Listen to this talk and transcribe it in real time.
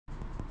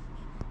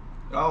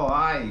Oh,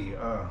 hi.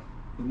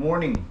 Good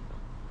morning.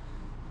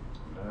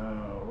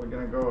 We're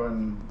gonna go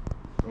and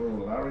go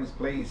to Larry's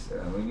place.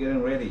 We're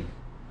getting ready.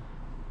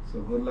 So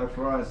good luck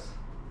for us.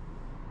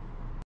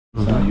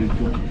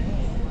 YouTube.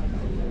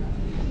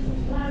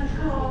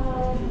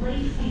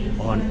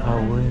 On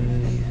our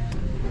way.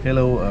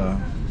 Hello.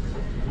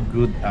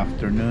 Good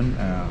afternoon.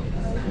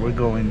 We're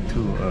going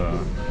to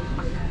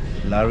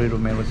Larry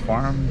Romero's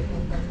farm.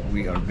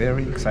 We are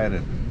very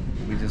excited.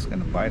 We're just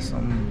gonna buy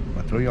some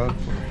material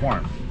for the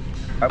farm.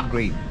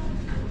 Upgrade.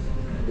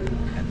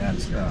 And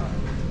that's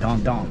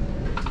Don,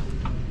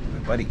 my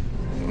buddy.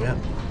 Yeah.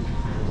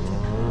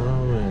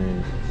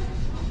 Alright.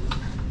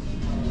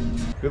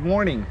 Good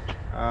morning.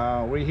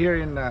 We're here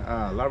in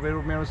Larry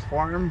Romero's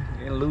farm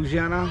in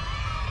Louisiana.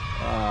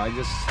 I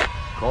just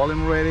called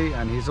him already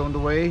and he's on the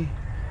way.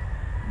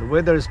 The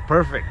weather is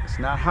perfect. It's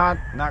not hot,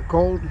 not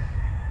cold.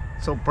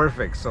 So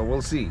perfect. So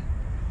we'll see.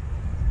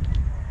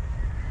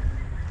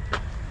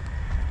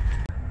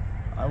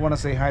 I want to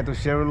say hi to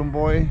sheryl,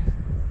 lomboy.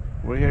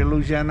 We're here in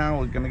Louisiana.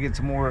 We're gonna get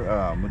some more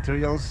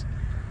materials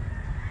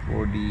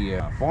for the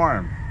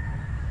farm.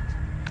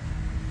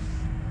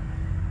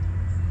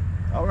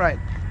 All right.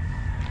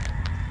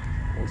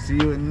 We'll see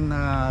you in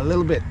a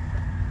little bit.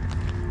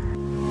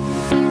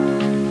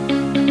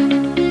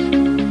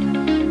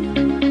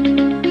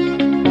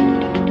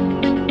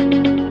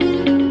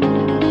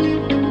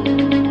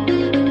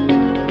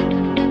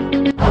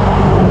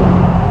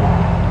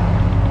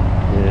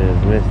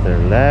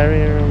 Mr.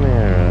 Larry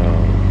Romero.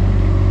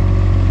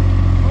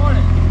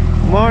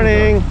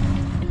 Morning.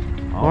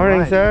 Morning,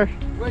 right. sir.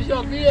 Where's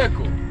your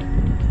vehicle?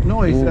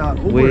 No, it's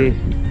Uber.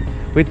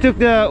 We took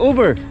the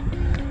Uber.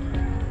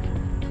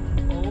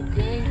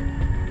 Okay.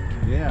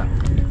 Yeah.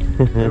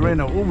 I ran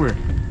an Uber.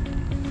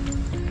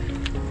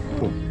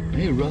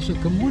 Hey, Russell,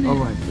 good morning. All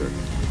right, sir.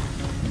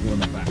 I'm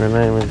going back. My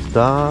name is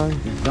Don.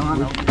 It's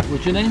Don.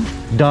 What's your name?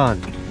 Don.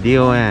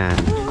 D-O-N.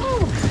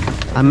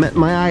 I met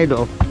my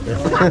idol.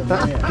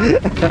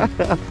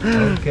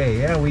 Okay,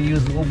 yeah, we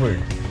use Uber.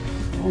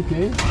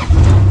 Okay.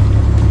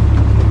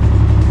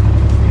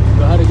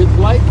 You had a good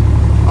flight?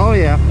 Oh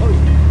yeah.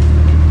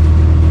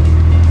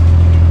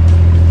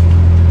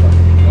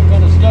 You're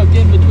kind of stuck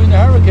in between the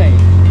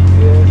hurricanes.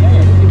 Yeah.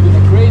 Man, this has been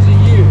a crazy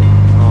year.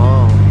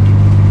 Oh.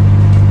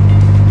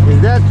 Is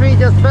that tree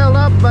just fell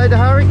up by the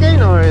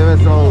hurricane or it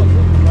was old?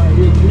 Right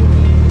here too.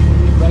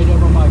 Right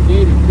up on my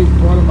gate. It kicked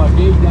part of my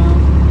gate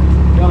down.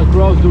 Got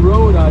across the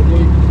road out there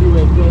to see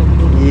where it fell.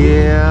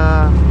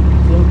 Yeah.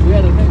 So we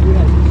had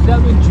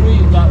 7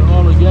 trees not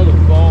all together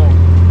fall.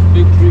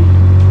 Big trees.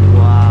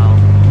 Wow.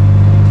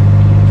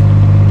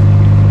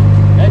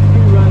 That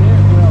tree right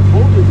there,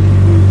 both of these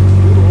trees,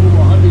 they were over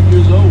 100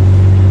 years old.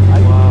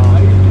 Wow. I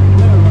used to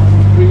play around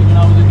the trees when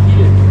I was a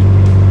kid.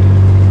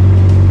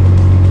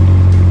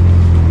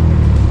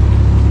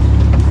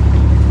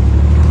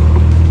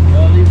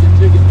 I'll leave the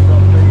chickens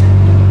up there.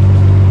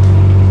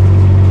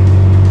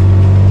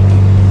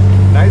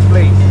 Nice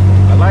place.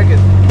 I like it.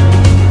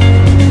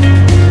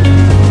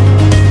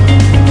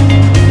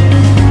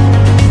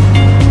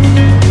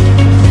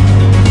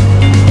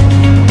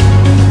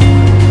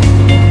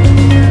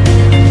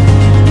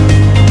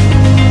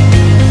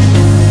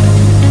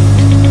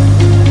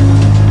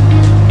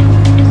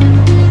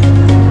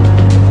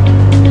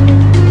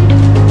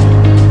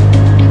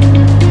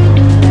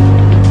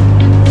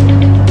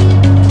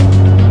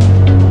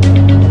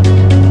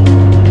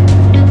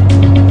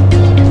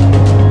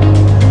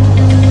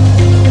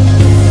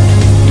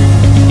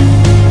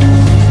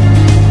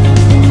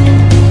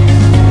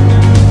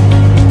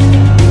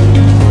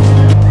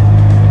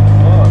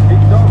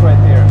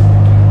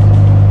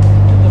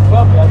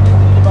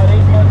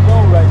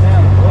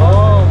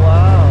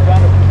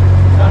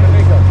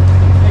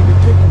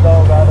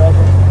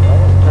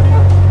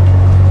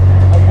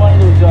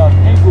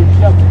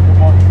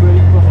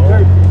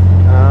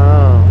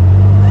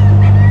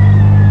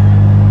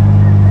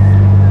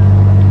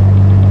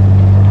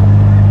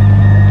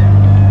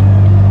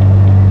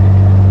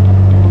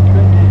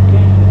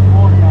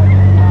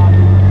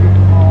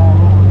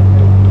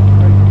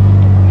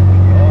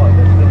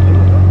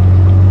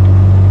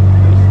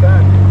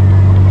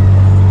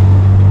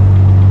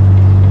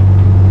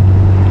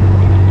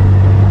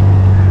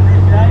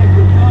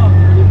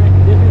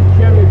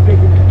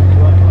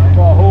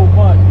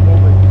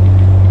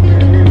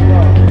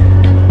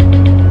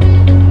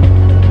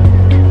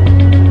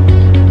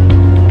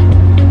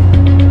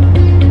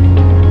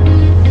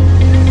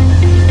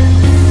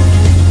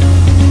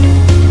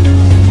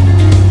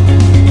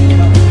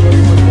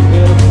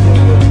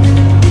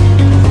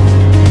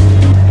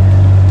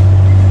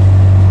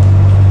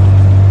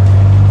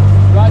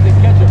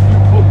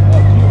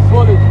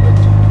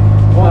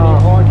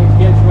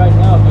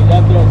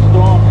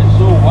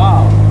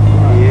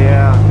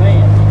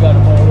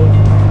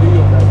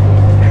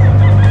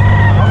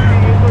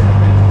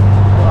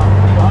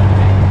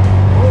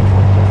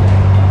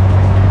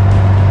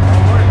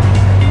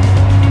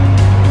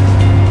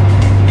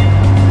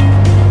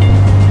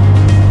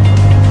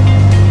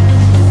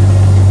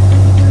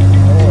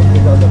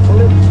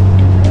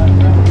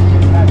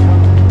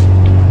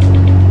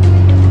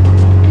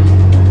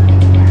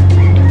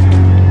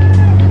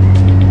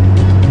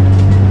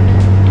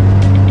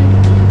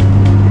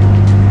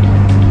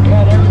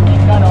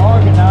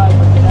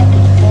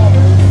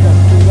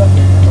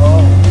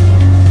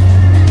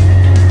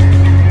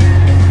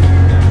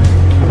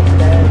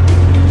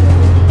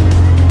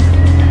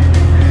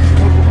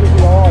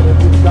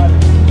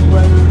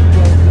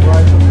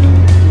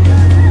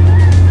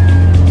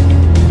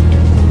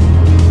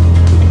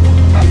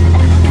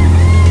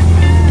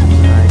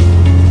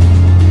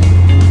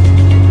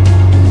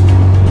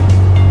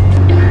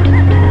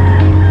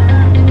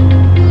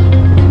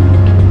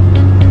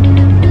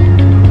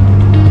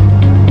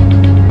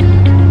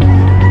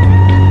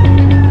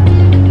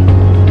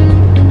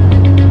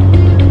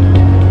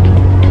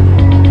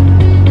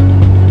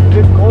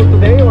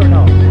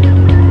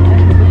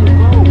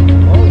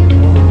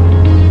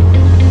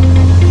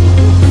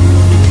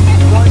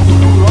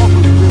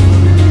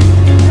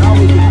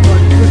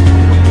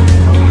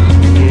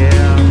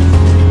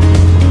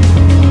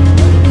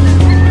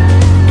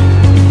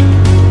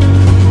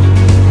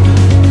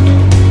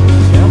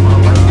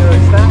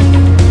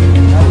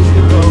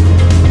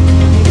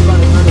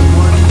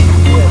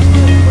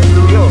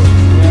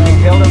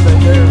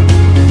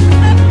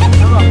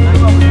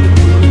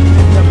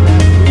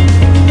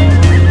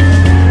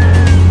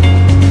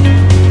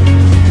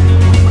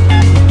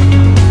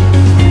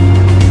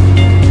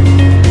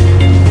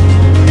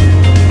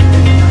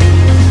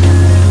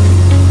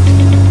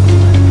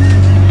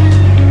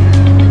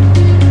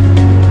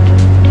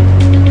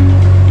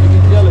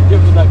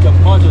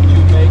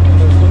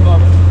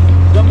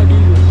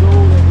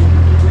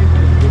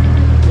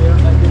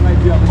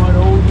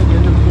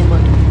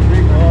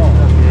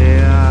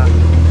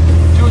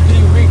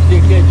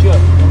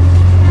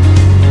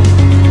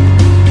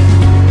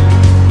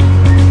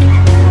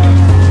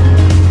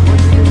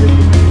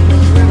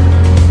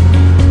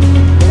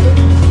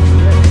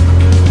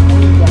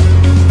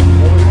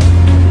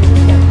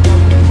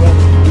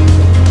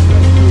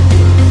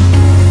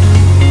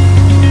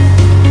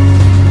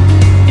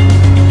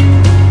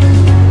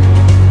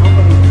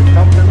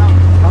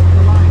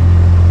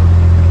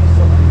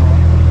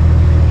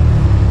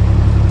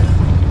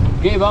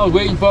 I was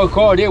waiting for a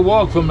car. They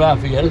walked from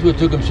Lafayette. That's what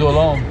took them so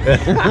long.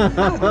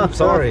 I'm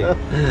sorry.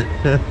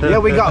 Yeah,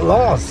 we got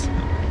lost.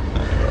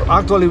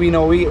 Actually, we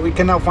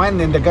cannot find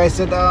them. The guy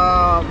said,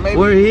 maybe.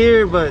 We're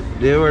here, but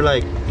they were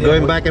like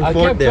going back and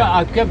forth there.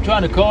 I kept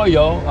trying to call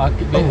y'all.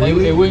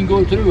 Really? It wouldn't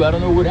go through. I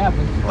don't know what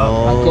happened. I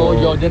called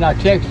y'all, then I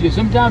text you.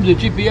 Sometimes the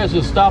GPS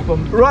will stop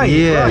them. Right.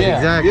 Yeah, right.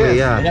 exactly. Yes.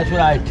 Yeah. And that's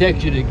when I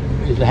text you.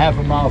 It's a half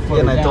a mile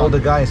further And I down. told the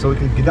guy so we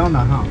could get down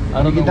now, huh?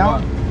 I don't get know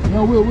down. why.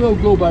 No, we'll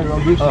go by the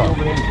road. We'll see Oh.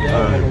 over there. Like,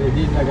 All right.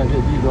 like I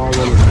said, these are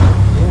already.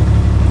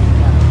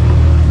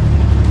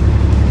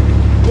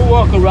 We'll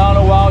walk around a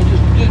while. Just do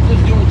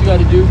what you got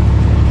to do.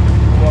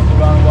 Walk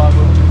around a while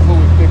before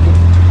we pick them.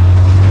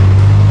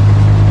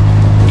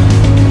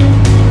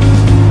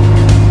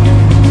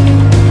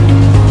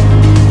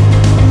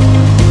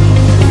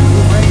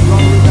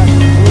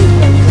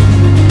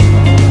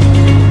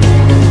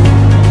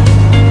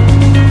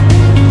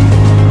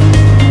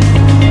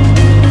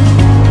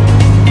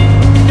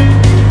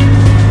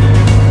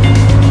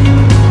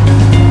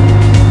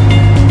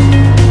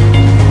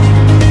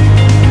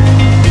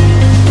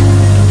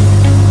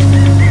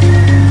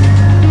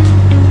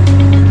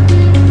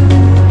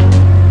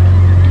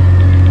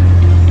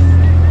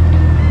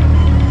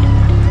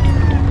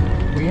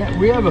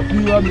 We have a few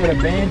of them that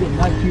abandoned,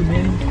 not too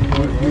many. We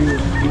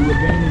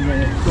abandoned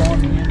when it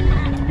stormed in.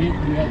 We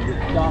had to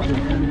stop and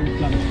everything's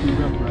kind of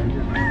screwed up right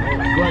here.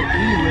 But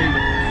anyway, if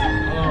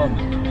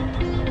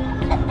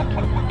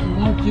you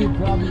want to,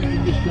 probably you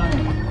can just kind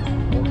of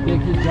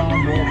take your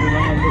time, walk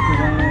around, look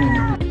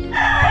around.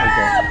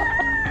 Okay.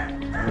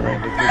 All right,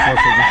 let's get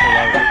closer, Mr.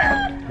 Larry.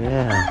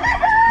 Yeah.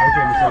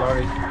 Okay, Mr.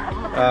 Larry.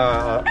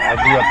 As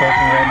we are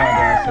talking right now,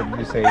 then I said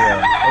you say,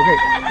 okay,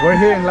 we're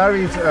here in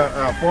Larry's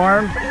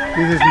farm.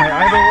 This is my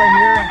idol right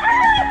here.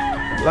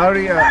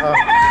 Larry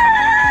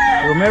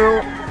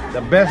Romero,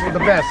 the best of the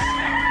best.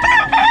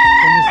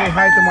 Can you say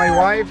hi to my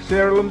wife,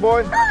 sheryl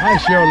lomboy? Hi,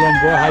 Sheryl,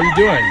 lomboy. How you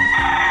doing?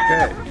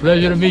 Okay.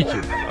 Pleasure to meet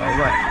you. All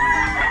right.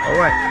 All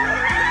right.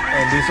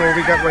 And this is all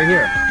we got right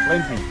here.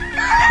 Plenty.